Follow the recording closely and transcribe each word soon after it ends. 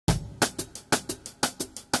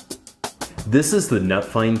This is the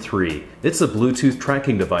NutFind 3. It's a Bluetooth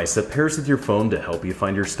tracking device that pairs with your phone to help you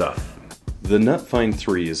find your stuff. The NutFind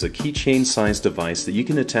 3 is a keychain-sized device that you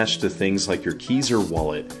can attach to things like your keys or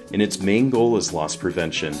wallet, and its main goal is loss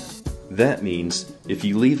prevention. That means, if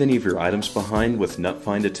you leave any of your items behind with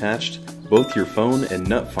NutFind attached, both your phone and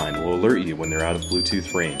NutFind will alert you when they're out of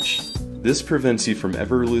Bluetooth range. This prevents you from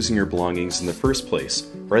ever losing your belongings in the first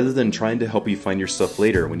place, rather than trying to help you find your stuff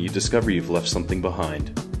later when you discover you've left something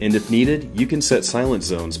behind. And if needed, you can set silent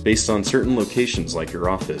zones based on certain locations like your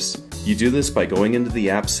office. You do this by going into the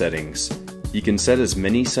app settings. You can set as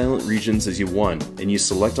many silent regions as you want, and you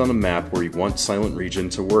select on a map where you want silent region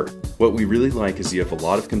to work. What we really like is you have a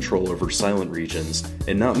lot of control over silent regions,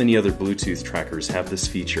 and not many other Bluetooth trackers have this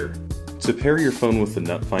feature. To pair your phone with the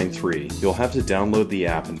NutFind 3, you'll have to download the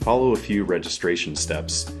app and follow a few registration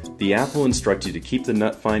steps. The app will instruct you to keep the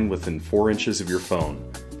NutFind within 4 inches of your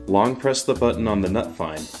phone. Long press the button on the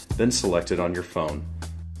NutFind, then select it on your phone.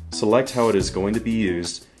 Select how it is going to be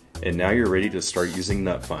used, and now you're ready to start using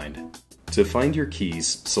NutFind. To find your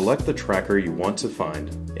keys, select the tracker you want to find,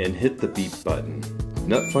 and hit the beep button.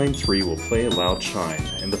 NutFind 3 will play a loud chime,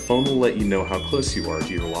 and the phone will let you know how close you are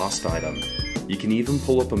to your lost item. You can even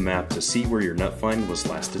pull up a map to see where your NutFind was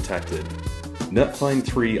last detected. NutFind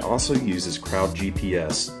 3 also uses Crowd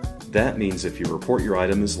GPS. That means if you report your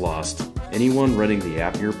item is lost, anyone running the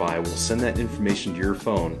app nearby will send that information to your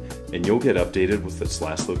phone and you'll get updated with its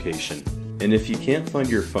last location. And if you can't find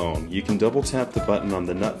your phone, you can double tap the button on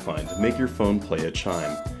the NutFind to make your phone play a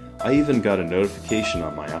chime. I even got a notification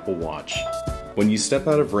on my Apple Watch. When you step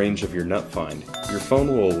out of range of your NutFind, your phone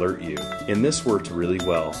will alert you, and this worked really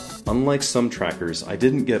well. Unlike some trackers, I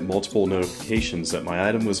didn't get multiple notifications that my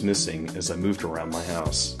item was missing as I moved around my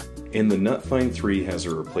house. And the NutFind 3 has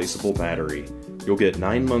a replaceable battery. You'll get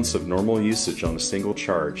 9 months of normal usage on a single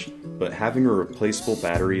charge, but having a replaceable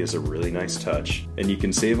battery is a really nice touch, and you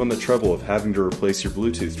can save on the trouble of having to replace your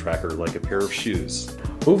Bluetooth tracker like a pair of shoes.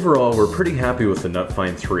 Overall, we're pretty happy with the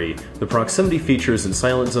NutFind 3. The proximity features and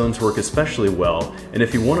silent zones work especially well, and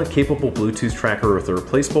if you want a capable Bluetooth tracker with a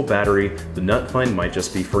replaceable battery, the NutFind might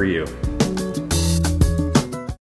just be for you.